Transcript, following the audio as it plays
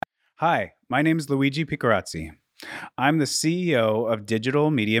Hi, my name is Luigi Picarazzi. I'm the CEO of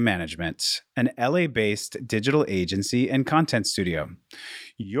Digital Media Management, an LA-based digital agency and content studio.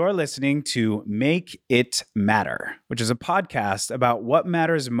 You're listening to Make It Matter, which is a podcast about what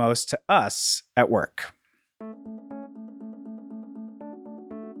matters most to us at work.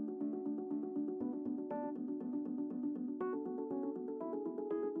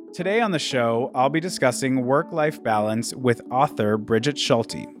 Today on the show, I'll be discussing work-life balance with author Brigid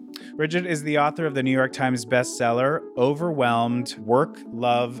Schulte. Brigid is the author of the New York Times bestseller, Overwhelmed: Work,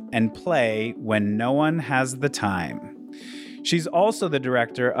 Love, and Play When No One Has the Time. She's also the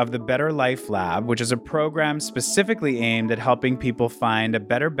director of the Better Life Lab, which is a program specifically aimed at helping people find a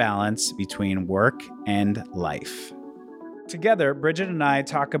better balance between work and life. Together, Brigid and I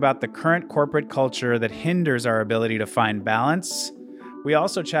talk about the current corporate culture that hinders our ability to find balance. We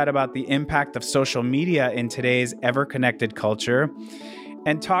also chat about the impact of social media in today's ever-connected culture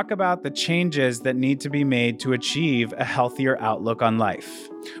and talk about the changes that need to be made to achieve a healthier outlook on life.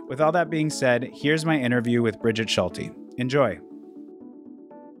 With all that being said, here's my interview with Brigid Schulte. Enjoy.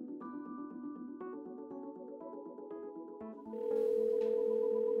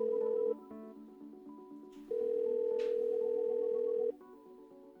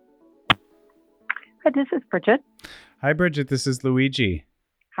 Hi, this is Brigid. Hi, Brigid. This is Luigi.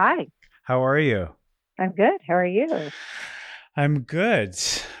 Hi. How are you? I'm good. How are you? I'm good.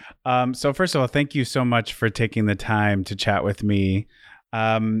 So first of all, thank you so much for taking the time to chat with me.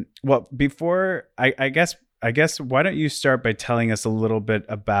 Well, before I guess, why don't you start by telling us a little bit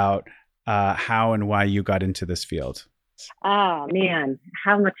about how and why you got into this field? Oh, man,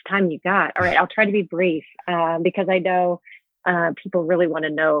 how much time you got. All right, I'll try to be brief because I know people really want to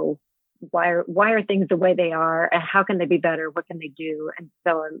know why are things the way they are and how can they be better? What can they do? And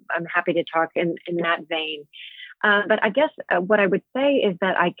so I'm happy to talk in that vein. But I guess what I would say is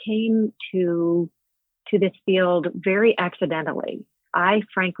that I came to this field very accidentally. I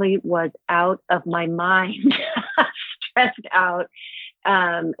frankly was out of my mind, stressed out.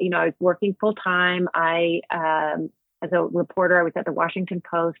 I was working full time. As a reporter, I was at the Washington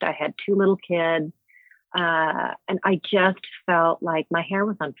Post. I had 2 little kids. And I just felt like my hair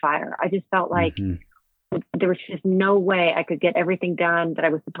was on fire. I just felt like there was just no way I could get everything done that I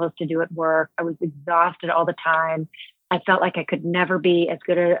was supposed to do at work. I was exhausted all the time. I felt like I could never be as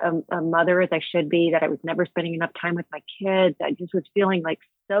good a mother as I should be, that I was never spending enough time with my kids. I just was feeling like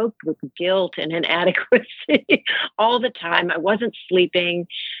soaked with guilt and inadequacy all the time. I wasn't sleeping,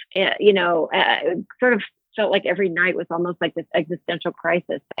 sort of felt like every night was almost like this existential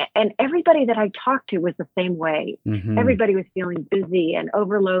crisis. And everybody that I talked to was the same way. Everybody was feeling busy and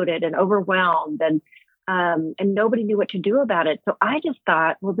overloaded and overwhelmed, and nobody knew what to do about it. So I just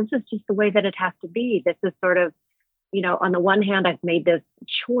thought, well, this is just the way that it has to be. This is sort of, on the one hand, I've made this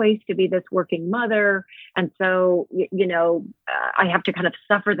choice to be this working mother. And so, I have to kind of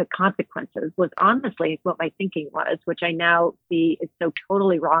suffer the consequences, was honestly what my thinking was, which I now see is so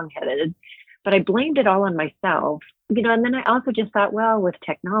totally wrongheaded. But I blamed it all on myself, and then I also just thought, well, with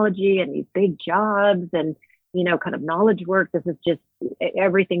technology and these big jobs and, kind of knowledge work, this is just,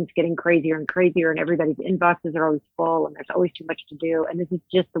 everything's getting crazier and crazier and everybody's inboxes are always full and there's always too much to do. And this is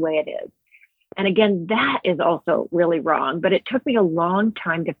just the way it is. And again, that is also really wrong, but it took me a long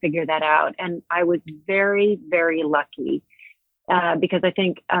time to figure that out. And I was very, very lucky. Because I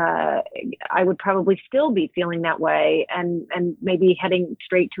think I would probably still be feeling that way and maybe heading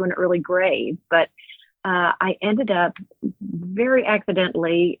straight to an early grave. But I ended up very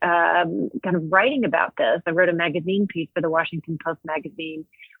accidentally kind of writing about this. I wrote a magazine piece for the Washington Post magazine,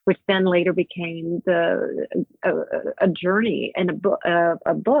 which then later became a journey and a book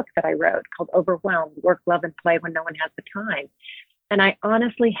that I wrote called Overwhelmed: Work, Love, and Play When No One Has the Time. And I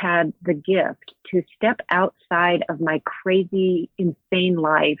honestly had the gift to step outside of my crazy, insane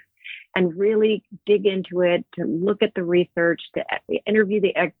life and really dig into it, to look at the research, to interview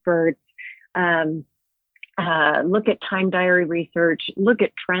the experts, look at time diary research, look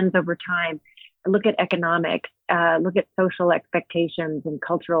at trends over time, look at economics, look at social expectations and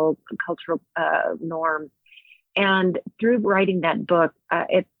cultural norms. And through writing that book,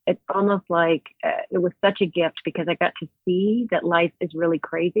 it's almost like it was such a gift because I got to see that life is really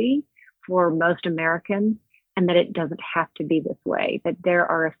crazy for most Americans and that it doesn't have to be this way, that there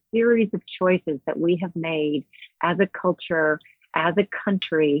are a series of choices that we have made as a culture, as a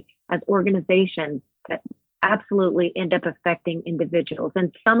country, as organizations that absolutely end up affecting individuals.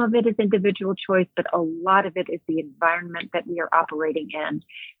 And some of it is individual choice, but a lot of it is the environment that we are operating in.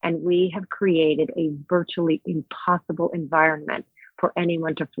 And we have created a virtually impossible environment for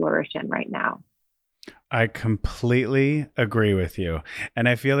anyone to flourish in right now. I completely agree with you. And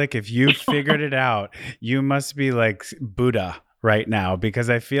I feel like if you figured it out, you must be like Buddha right now, because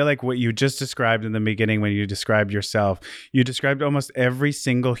I feel like what you just described in the beginning, when you described yourself, you described almost every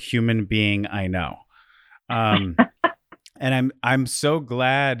single human being I know. Um, and I'm so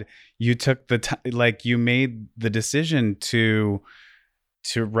glad you took the time, like you made the decision to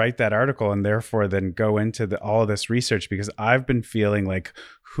write that article and therefore then go into all of this research, because I've been feeling like,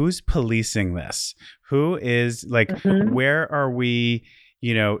 who's policing this? Who is like, Mm-hmm. where are we,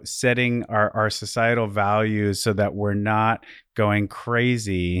 setting our societal values so that we're not going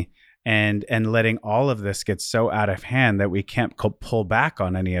crazy and letting all of this get so out of hand that we can't pull back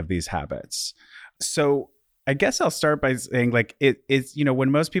on any of these habits. So I guess I'll start by saying, like, it's,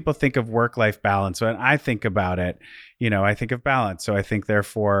 when most people think of work-life balance, when I think about it, I think of balance. So I think,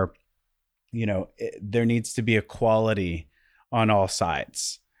 therefore, there needs to be equality on all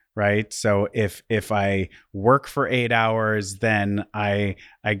sides, right? So if I work for 8 hours, then I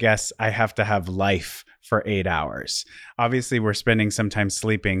guess I have to have life for 8 hours. Obviously, we're spending some time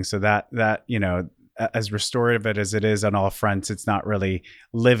sleeping, so that as restorative as it is on all fronts, it's not really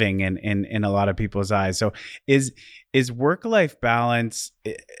living in a lot of people's eyes. So is work-life balance,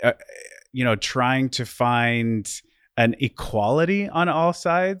 trying to find an equality on all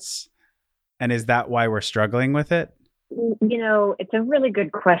sides? And is that why we're struggling with it? It's a really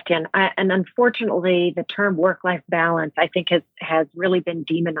good question. And unfortunately, the term work-life balance, I think, has really been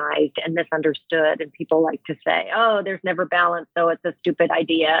demonized and misunderstood. And people like to say, oh, there's never balance, so it's a stupid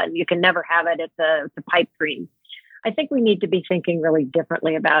idea, and you can never have it. It's a pipe dream. I think we need to be thinking really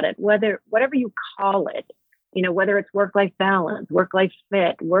differently about it. Whatever you call it, whether it's work-life balance, work-life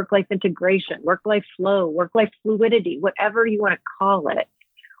fit, work-life integration, work-life flow, work-life fluidity, whatever you want to call it.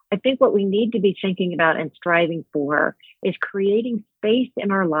 I think what we need to be thinking about and striving for is creating space in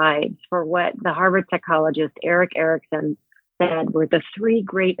our lives for what the Harvard psychologist Erik Erikson said were the three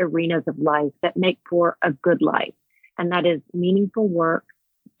great arenas of life that make for a good life. And that is meaningful work,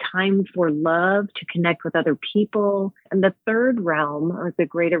 time for love to connect with other people. And the third realm, or the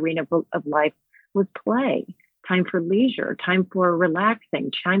great arena of life, was play. Time for leisure, time for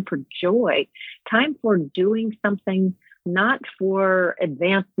relaxing, time for joy, time for doing something not for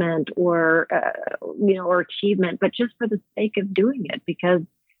advancement or achievement, but just for the sake of doing it because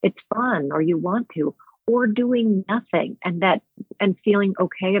it's fun or you want to, or doing nothing and feeling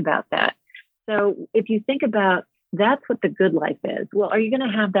okay about that. So if you think about that's what the good life is. Well, are you going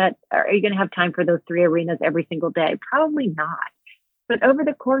to have that? Are you going to have time for those three arenas every single day? Probably not. But over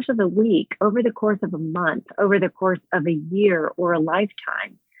the course of a week, over the course of a month, over the course of a year or a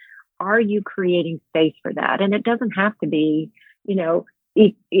lifetime, are you creating space for that? And it doesn't have to be,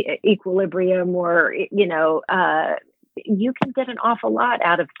 equilibrium or, you can get an awful lot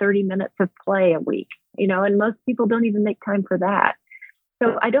out of 30 minutes of play a week, and most people don't even make time for that.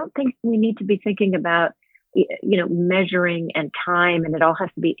 So I don't think we need to be thinking about, measuring and time, and it all has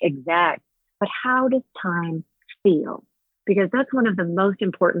to be exact. But how does time feel? Because that's one of the most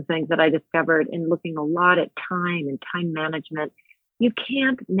important things that I discovered in looking a lot at time and time management. You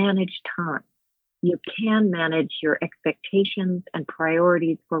can't manage time. You can manage your expectations and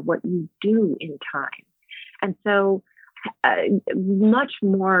priorities for what you do in time. And so much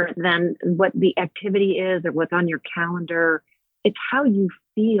more than what the activity is or what's on your calendar, it's how you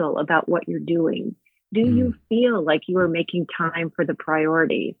feel about what you're doing. Do you feel like you are making time for the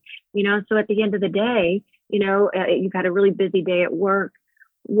priorities? So at the end of the day, you've had a really busy day at work.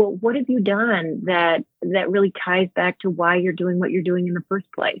 Well, what have you done that really ties back to why you're doing what you're doing in the first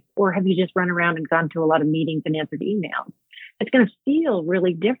place? Or have you just run around and gone to a lot of meetings and answered emails? It's going to feel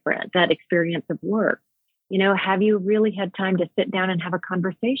really different, that experience of work. Have you really had time to sit down and have a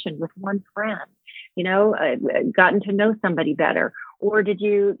conversation with one friend? Gotten to know somebody better? Or did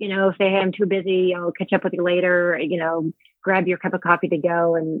you, say, hey, I'm too busy, I'll catch up with you later, grab your cup of coffee to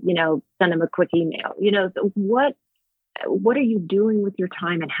go and, send them a quick email? So what are you doing with your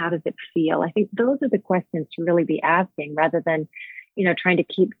time and how does it feel? I think those are the questions to really be asking rather than, trying to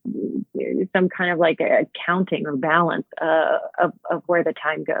keep some kind of like a counting or balance of where the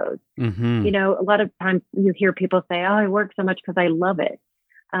time goes. Mm-hmm. A lot of times you hear people say, oh, I work so much because I love it.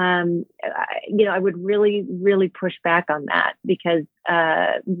 I would really, really push back on that because,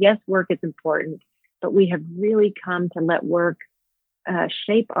 yes, work is important, but we have really come to let work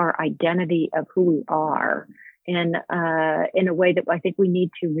shape our identity of who we are in a way that I think we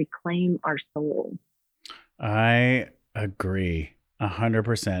need to reclaim our soul. I agree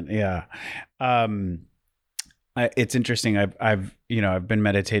 100%. Yeah. It's interesting. I've been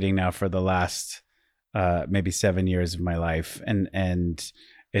meditating now for the last maybe 7 years of my life, and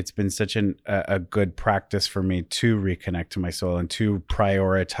it's been such a good practice for me to reconnect to my soul and to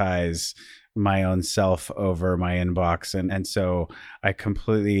prioritize my own self over my inbox. And so I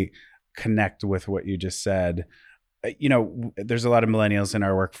completely connect with what you just said. There's a lot of millennials in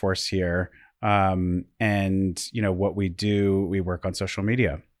our workforce here. And what we do, we work on social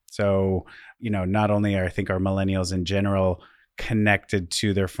media. So, not only are, I think, our millennials in general connected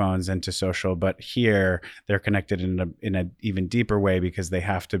to their phones and to social, but here they're connected in a even deeper way because they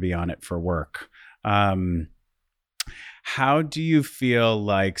have to be on it for work. How do you feel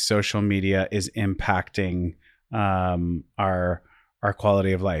like social media is impacting our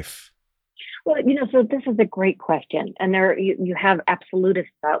quality of life? Well, so this is a great question. And you have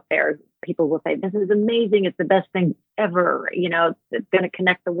absolutists out there. People will say, this is amazing. It's the best thing ever. It's going to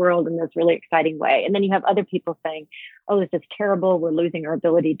connect the world in this really exciting way. And then you have other people saying, oh, this is terrible. We're losing our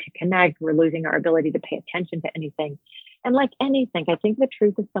ability to connect. We're losing our ability to pay attention to anything. And like anything, I think the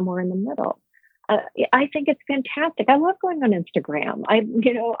truth is somewhere in the middle. I think it's fantastic. I love going on Instagram.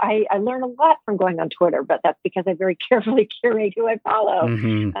 I learn a lot from going on Twitter, but that's because I very carefully curate who I follow.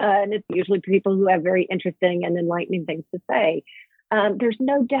 Mm-hmm. And it's usually people who have very interesting and enlightening things to say. There's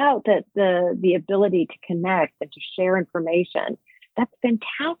no doubt that the ability to connect and to share information, that's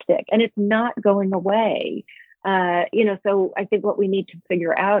fantastic. And it's not going away. So I think what we need to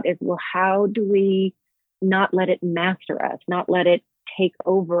figure out is, well, how do we not let it master us, not let it take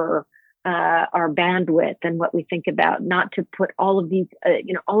over our bandwidth and what we think about, not to put all of these,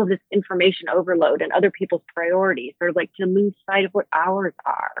 all of this information overload and other people's priorities, or like to lose sight of what ours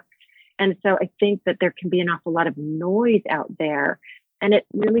are. And so I think that there can be an awful lot of noise out there, and it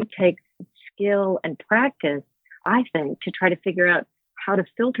really takes skill and practice, I think, to try to figure out how to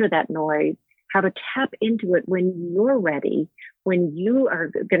filter that noise, how to tap into it when you're ready, when you are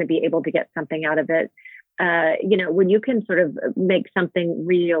going to be able to get something out of it. When you can sort of make something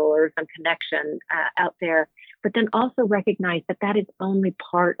real or some connection out there, but then also recognize that that is only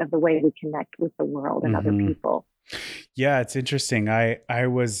part of the way we connect with the world and other people. Yeah, it's interesting. I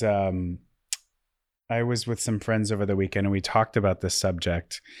was with some friends over the weekend and we talked about this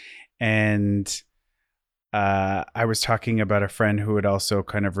subject, and I was talking about a friend who had also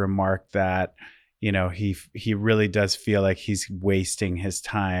kind of remarked that he really does feel like he's wasting his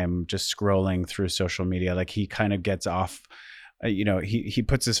time just scrolling through social media. Like he kind of gets off, he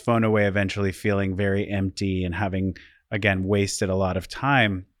puts his phone away eventually feeling very empty and having, again, wasted a lot of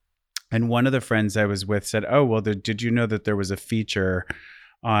time. And one of the friends I was with said, oh, well, did you know that there was a feature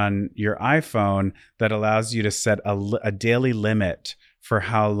on your iPhone that allows you to set a daily limit for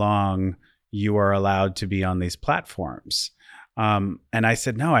how long you are allowed to be on these platforms? And I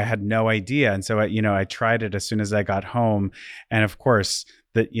said, no, I had no idea. And so, I tried it as soon as I got home. And of course,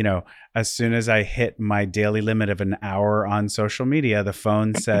 as soon as I hit my daily limit of an hour on social media, the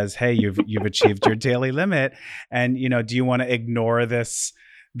phone says, hey, you've achieved your daily limit. And, do you want to ignore this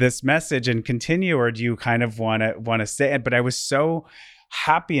message and continue, or do you kind of want to stay? But I was so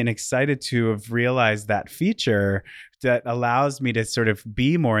happy and excited to have realized that feature that allows me to sort of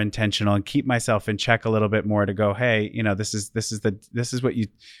be more intentional and keep myself in check a little bit more, to go, hey, this is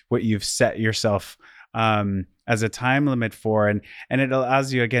what you've set yourself as a time limit for, and it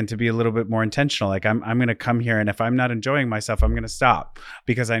allows you, again, to be a little bit more intentional. Like I'm going to come here, and if I'm not enjoying myself, I'm going to stop,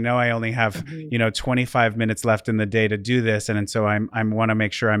 because I know I only have 25 minutes left in the day to do this, and so I want to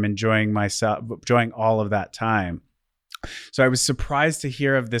make sure I'm enjoying myself, enjoying all of that time. So I was surprised to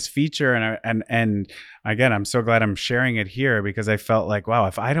hear of this feature, and again, I'm so glad I'm sharing it here, because I felt like, wow,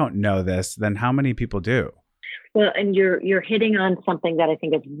 if I don't know this, then how many people do? Well, and you're hitting on something that I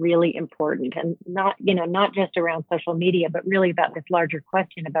think is really important, and not just around social media, but really about this larger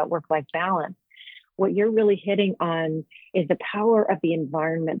question about work-life balance. What you're really hitting on is the power of the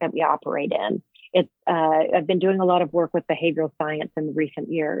environment that we operate in. I've been doing a lot of work with behavioral science in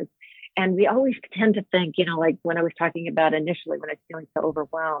recent years. And we always tend to think, like when I was talking about initially, when I was feeling so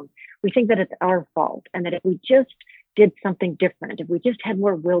overwhelmed, we think that it's our fault, and that if we just did something different, if we just had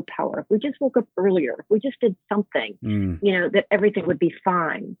more willpower, if we just woke up earlier, if we just did something, that everything would be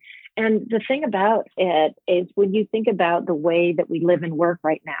fine. And the thing about it is, when you think about the way that we live and work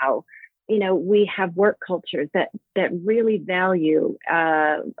right now, we have work cultures that really value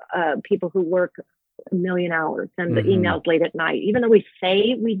people who work a million hours and the emails late at night. Even though we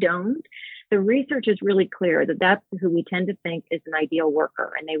say we don't, the research is really clear that that's who we tend to think is an ideal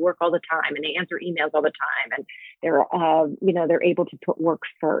worker, and they work all the time, and they answer emails all the time, and they're able to put work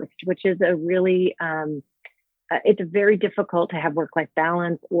first, which is a really it's very difficult to have work-life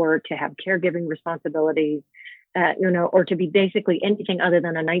balance or to have caregiving responsibilities or to be basically anything other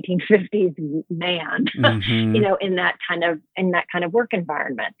than a 1950s man, in that kind of work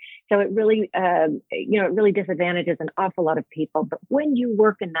environment. So it really, it really disadvantages an awful lot of people. But when you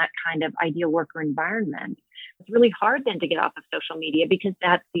work in that kind of ideal worker environment, it's really hard then to get off of social media because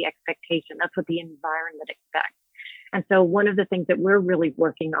that's the expectation. That's what the environment expects. And so one of the things that we're really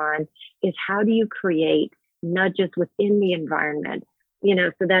working on is how do you create nudges within the environment,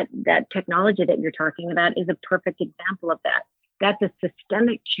 so that technology that you're talking about is a perfect example of that. That's a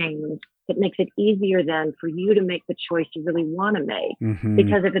systemic change that makes it easier then for you to make the choice you really want to make.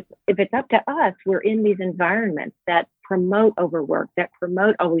 Because if it's up to us, we're in these environments that promote overwork, that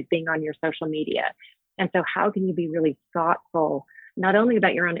promote always being on your social media. And so how can you be really thoughtful, not only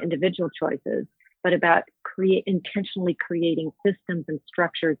about your own individual choices, but about intentionally creating systems and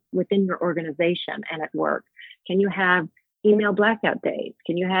structures within your organization and at work? Can you have email blackout days?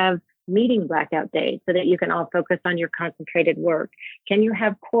 Can you have meeting blackout days so that you can all focus on your concentrated work? Can you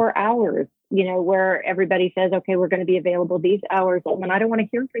have core hours, where everybody says, okay, we're going to be available these hours, and I don't want to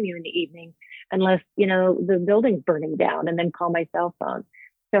hear from you in the evening unless, the building's burning down, and then call my cell phone.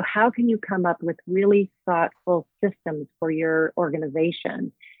 So how can you come up with really thoughtful systems for your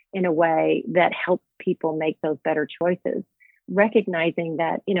organization in a way that helps people make those better choices? Recognizing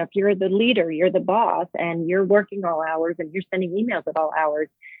that, if you're the leader, you're the boss, and you're working all hours and you're sending emails at all hours,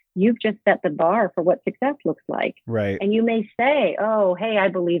 you've just set the bar for what success looks like. Right. And you may say, oh, hey, I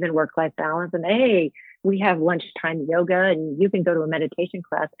believe in work-life balance, and hey, we have lunchtime yoga and you can go to a meditation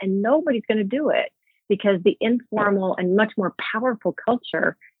class, and nobody's going to do it because the informal and much more powerful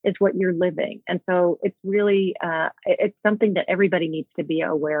culture is what you're living. And so it's really, it's something that everybody needs to be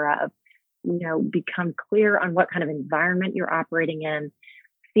aware of. Become clear on what kind of environment you're operating in,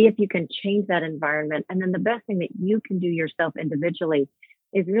 see if you can change that environment. And then the best thing that you can do yourself individually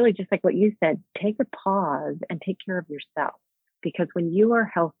is really just like what you said, take a pause and take care of yourself. Because when you are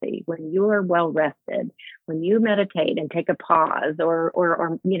healthy, when you are well rested, when you meditate and take a pause or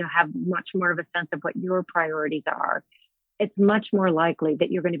have much more of a sense of what your priorities are, it's much more likely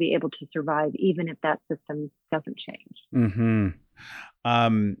that you're going to be able to survive even if that system doesn't change.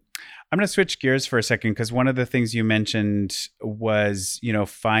 I'm going to switch gears for a second because one of the things you mentioned was,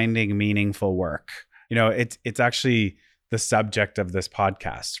 finding meaningful work. It's actually the subject of this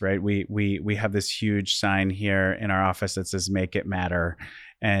podcast, right? We have this huge sign here in our office that says "Make It Matter,"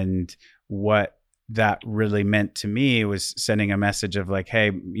 and what that really meant to me was sending a message of like,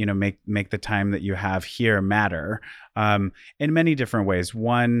 hey, make the time that you have here matter, in many different ways.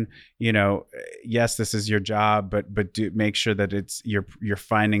 One, yes, this is your job, but do make sure that you're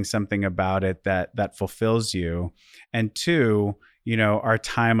finding something about it that fulfills you. And two, our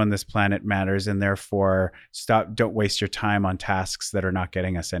time on this planet matters, and therefore don't waste your time on tasks that are not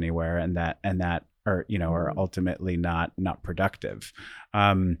getting us anywhere and that are ultimately not productive.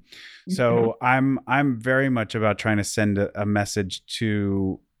 So I'm very much about trying to send a message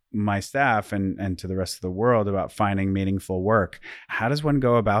to my staff and to the rest of the world about finding meaningful work. How does one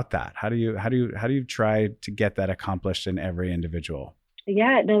go about that? How do you try to get that accomplished in every individual?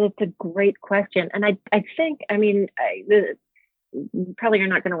 Yeah, no, that's a great question. And I think, you probably are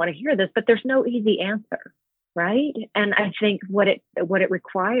not going to want to hear this, but there's no easy answer. Right. And I think what it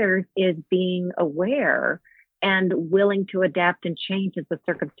requires is being aware and willing to adapt and change as the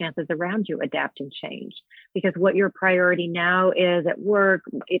circumstances around you adapt and change. Because what your priority now is at work,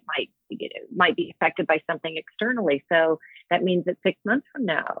 it might be affected by something externally. So that means that 6 months from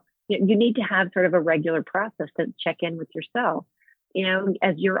now, you need to have sort of a regular process to check in with yourself.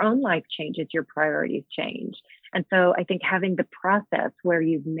 As your own life changes, your priorities change. And so I think having the process where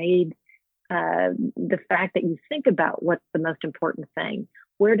you've made the fact that you think about what's the most important thing,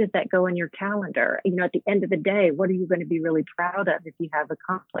 where does that go in your calendar? At the end of the day, what are you going to be really proud of if you have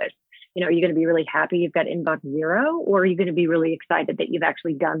accomplished? Are you going to be really happy you've got inbox 0, or are you going to be really excited that you've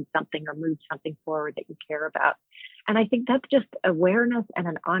actually done something or moved something forward that you care about? And I think that's just awareness and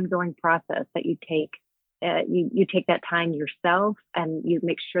an ongoing process that you take. You take that time yourself, and you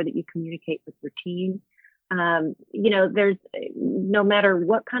make sure that you communicate with your team. There's no matter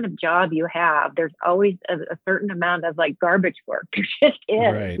what kind of job you have, there's always a certain amount of like garbage work. There just is,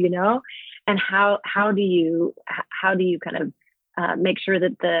 right. And how do you kind of make sure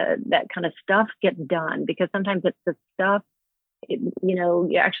that that kind of stuff gets done? Because sometimes it's the stuff,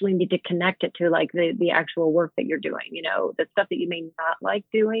 you actually need to connect it to like the actual work that you're doing. The stuff that you may not like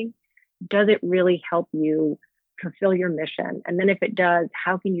doing. Does it really help you fulfill your mission? And then if it does,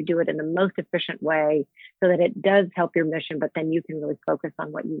 how can you do it in the most efficient way so that it does help your mission, but then you can really focus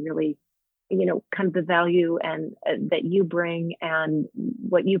on what you really kind of the value and that you bring and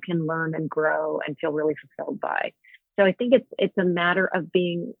what you can learn and grow and feel really fulfilled by. So I think it's a matter of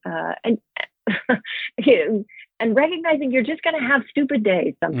being and and recognizing you're just going to have stupid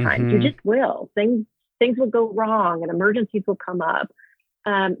days sometimes. Mm-hmm. You just will. Things will go wrong and emergencies will come up.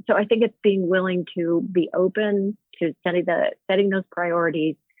 So I think it's being willing to be open to setting those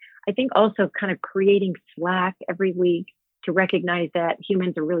priorities. I think also kind of creating slack every week to recognize that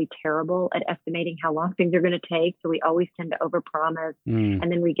humans are really terrible at estimating how long things are going to take. So we always tend to overpromise, and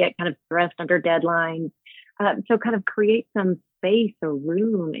then we get kind of stressed under deadlines. So kind of create some space or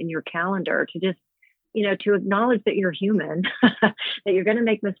room in your calendar to just, to acknowledge that you're human, that you're going to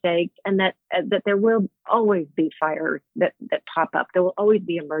make mistakes, and that there will always be fires that pop up. There will always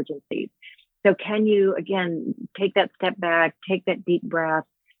be emergencies. So can you, again, take that step back, take that deep breath,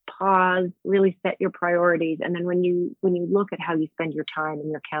 pause, really set your priorities. And then when you look at how you spend your time in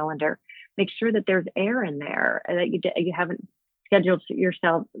your calendar, make sure that there's air in there and that you haven't scheduled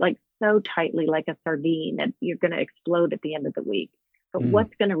yourself like so tightly like a sardine that you're going to explode at the end of the week. But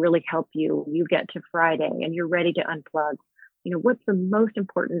what's going to really help you get to Friday and you're ready to unplug? What's the most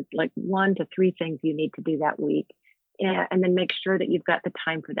important, like 1 to 3 things you need to do that week? And then make sure that you've got the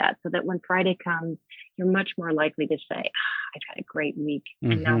time for that so that when Friday comes, you're much more likely to say, I've had a great week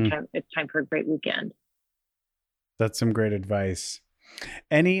and now it's time for a great weekend. That's some great advice.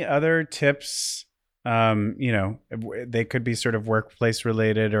 Any other tips? They could be sort of workplace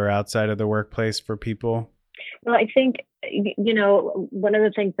related or outside of the workplace for people. Well, I think, one of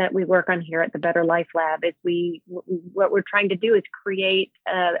the things that we work on here at the Better Life Lab is what we're trying to do is create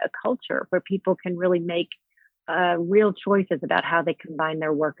a culture where people can really make real choices about how they combine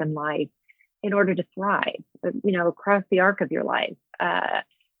their work and life in order to thrive, across the arc of your life.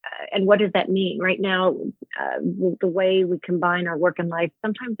 And what does that mean? Right now, the way we combine our work and life,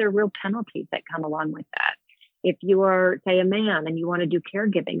 sometimes there are real penalties that come along with that. If you are, say, a man and you want to do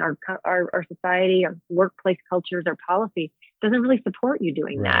caregiving, our society, our workplace cultures, our policy doesn't really support you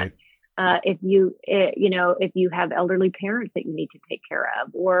doing right. that. If you have elderly parents that you need to take care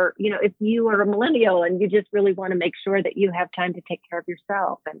of, or, if you are a millennial and you just really want to make sure that you have time to take care of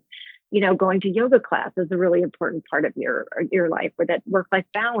yourself, and, going to yoga class is a really important part of your life, or that work-life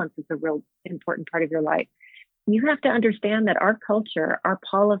balance is a real important part of your life. You have to understand that our culture, our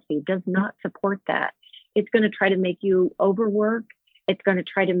policy does not support that. It's going to try to make you overwork. It's going to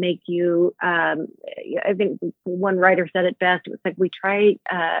try to make you, I think one writer said it best. It was like we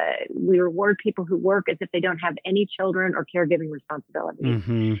reward people who work as if they don't have any children or caregiving responsibilities.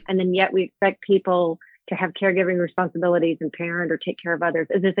 Mm-hmm. And then yet we expect people to have caregiving responsibilities and parent or take care of others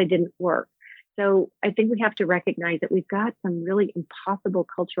as if they didn't work. So I think we have to recognize that we've got some really impossible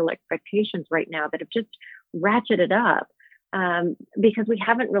cultural expectations right now that have just ratcheted up because we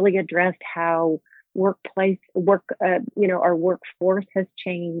haven't really addressed how our workforce has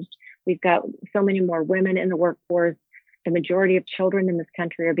changed. We've got so many more women in the workforce. The majority of children in this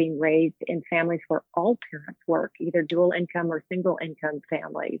country are being raised in families where all parents work, either dual income or single income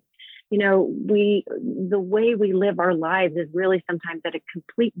families. The way we live our lives is really sometimes at a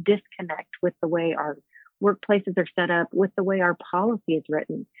complete disconnect with the way our workplaces are set up, with the way our policy is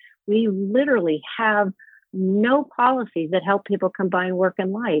written. We literally have no policies that help people combine work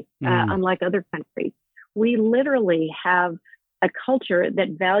and life, unlike other countries. We literally have a culture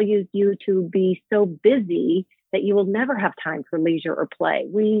that values you to be so busy that you will never have time for leisure or play.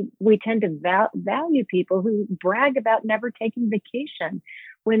 We tend to value people who brag about never taking vacation,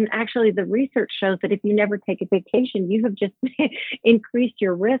 when actually the research shows that if you never take a vacation, you have just increased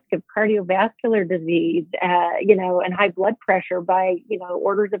your risk of cardiovascular disease, and high blood pressure by,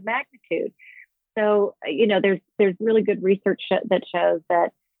 orders of magnitude. So, there's really good research that shows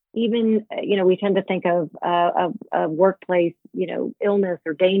that even, we tend to think of workplace, illness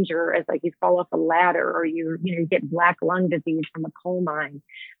or danger as like you fall off a ladder or you get black lung disease from a coal mine.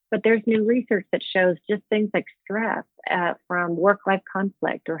 But there's new research that shows just things like stress from work-life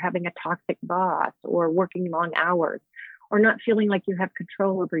conflict, or having a toxic boss, or working long hours, or not feeling like you have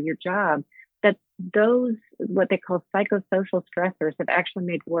control over your job, that those, what they call psychosocial stressors, have actually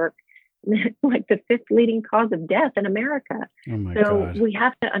made work like the 5th leading cause of death in America. Oh my so God. We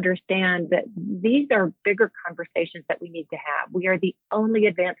have to understand that these are bigger conversations that we need to have. We are the only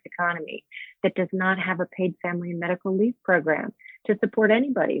advanced economy that does not have a paid family and medical leave program to support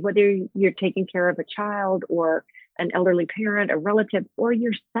anybody, whether you're taking care of a child or an elderly parent, a relative, or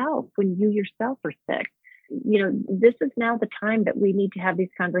yourself when you yourself are sick. This is now the time that we need to have these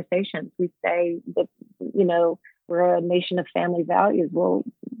conversations. We say that, we're a nation of family values. Well,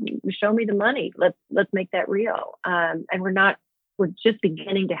 show me the money. Let's make that real. And we're not we're just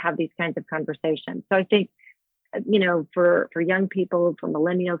beginning to have these kinds of conversations. So I think, for young people, for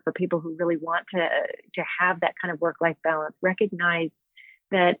millennials, for people who really want to have that kind of work-life balance, recognize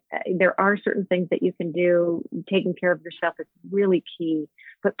that there are certain things that you can do. Taking care of yourself is really key,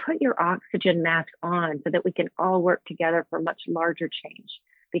 but put your oxygen mask on so that we can all work together for much larger change,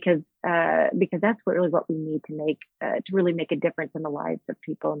 because that's what we need to really make a difference in the lives of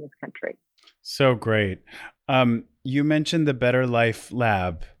people in this country. So great. You mentioned the Better Life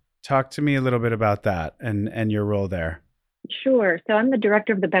Lab. Talk to me a little bit about that and your role there. Sure. So I'm the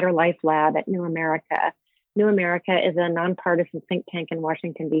director of the Better Life Lab at New America. New America is a nonpartisan think tank in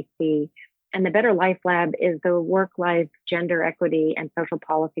Washington, D.C. And the Better Life Lab is the work-life, gender equity, and social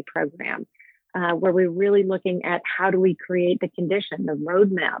policy program, where we're really looking at how do we create the condition, the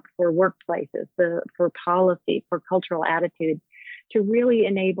roadmap for workplaces, for policy, for cultural attitudes, to really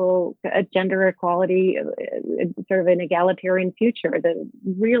enable a gender equality, sort of an egalitarian future, the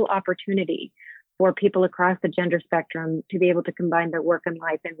real opportunity for people across the gender spectrum to be able to combine their work and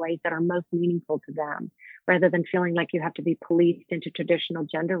life in ways that are most meaningful to them, rather than feeling like you have to be policed into traditional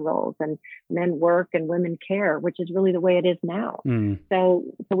gender roles and men work and women care, which is really the way it is now. So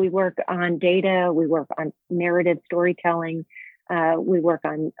we work on data, we work on narrative storytelling, we work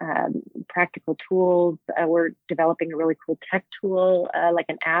on practical tools. We're developing a really cool tech tool, like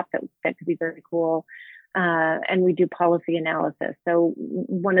an app that could be very cool. And we do policy analysis. So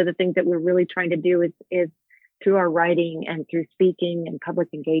one of the things that we're really trying to do is through our writing and through speaking and public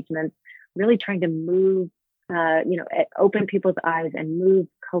engagements, really trying to move, open people's eyes and move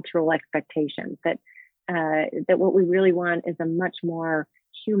cultural expectations that what we really want is a much more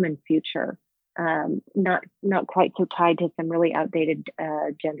human future. Not quite so tied to some really outdated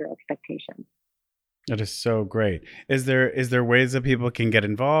gender expectations. That is so great. Is there ways that people can get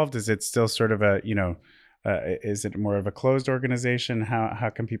involved? Is it still sort of is it more of a closed organization?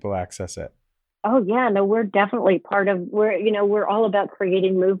 How can people access it? Oh yeah, no, we're definitely we're all about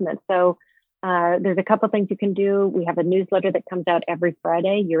creating movement. So there's a couple things you can do. We have a newsletter that comes out every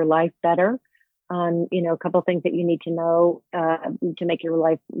Friday, Your Life Better. A couple of things that you need to know to make your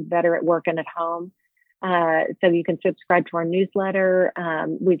life better at work and at home. So you can subscribe to our newsletter.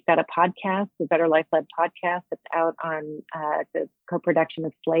 We've got a podcast, the Better Life Lab podcast, that's out on the co-production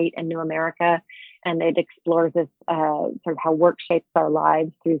of Slate and New America. And it explores this sort of how work shapes our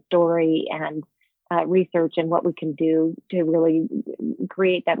lives through story and research and what we can do to really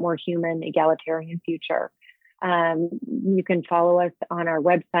create that more human, egalitarian future. You can follow us on our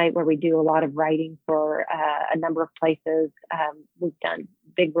website, where we do a lot of writing for a number of places. We've done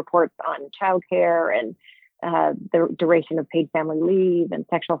big reports on childcare and the duration of paid family leave and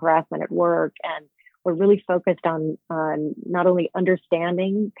sexual harassment at work. And we're really focused on not only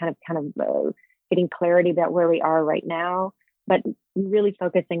understanding, kind of getting clarity about where we are right now, but really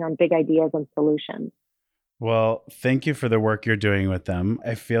focusing on big ideas and solutions. Well, thank you for the work you're doing with them.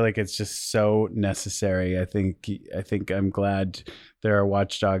 I feel like it's just so necessary. I think I'm glad there are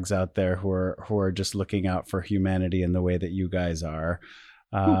watchdogs out there who are just looking out for humanity in the way that you guys are.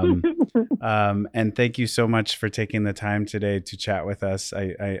 And thank you so much for taking the time today to chat with us.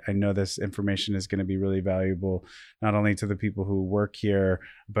 I know this information is going to be really valuable, not only to the people who work here,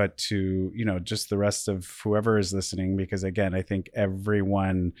 but to, just the rest of whoever is listening, because again, I think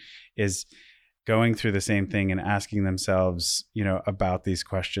everyone is going through the same thing and asking themselves, about these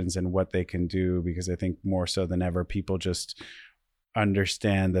questions and what they can do, because I think more so than ever, people just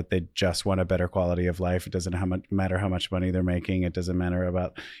understand that they just want a better quality of life. It doesn't matter how much money they're making. It doesn't matter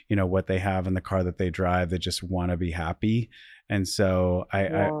about, what they have in the car that they drive. They just want to be happy. And so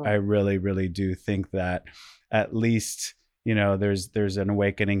I really, really do think that at least, there's an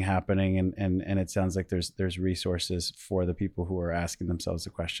awakening happening, and it sounds like there's resources for the people who are asking themselves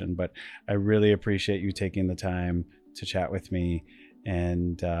the question. But I really appreciate you taking the time to chat with me,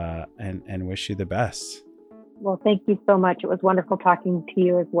 and wish you the best. Well, thank you so much. It was wonderful talking to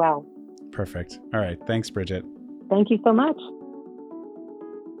you as well. Perfect. All right. Thanks, Brigid. Thank you so much.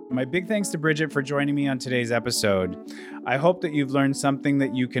 My big thanks to Brigid for joining me on today's episode. I hope that you've learned something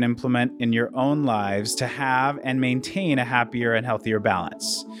that you can implement in your own lives to have and maintain a happier and healthier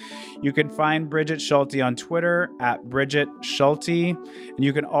balance. You can find Brigid Schulte on Twitter at Brigid Schulte, and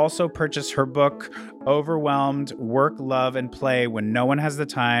you can also purchase her book, Overwhelmed: Work, Love, and Play When No One Has the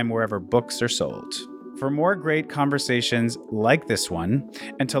Time, wherever books are sold. For more great conversations like this one,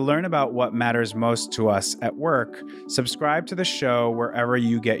 and to learn about what matters most to us at work, subscribe to the show wherever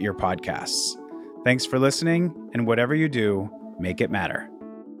you get your podcasts. Thanks for listening, and whatever you do, make it matter.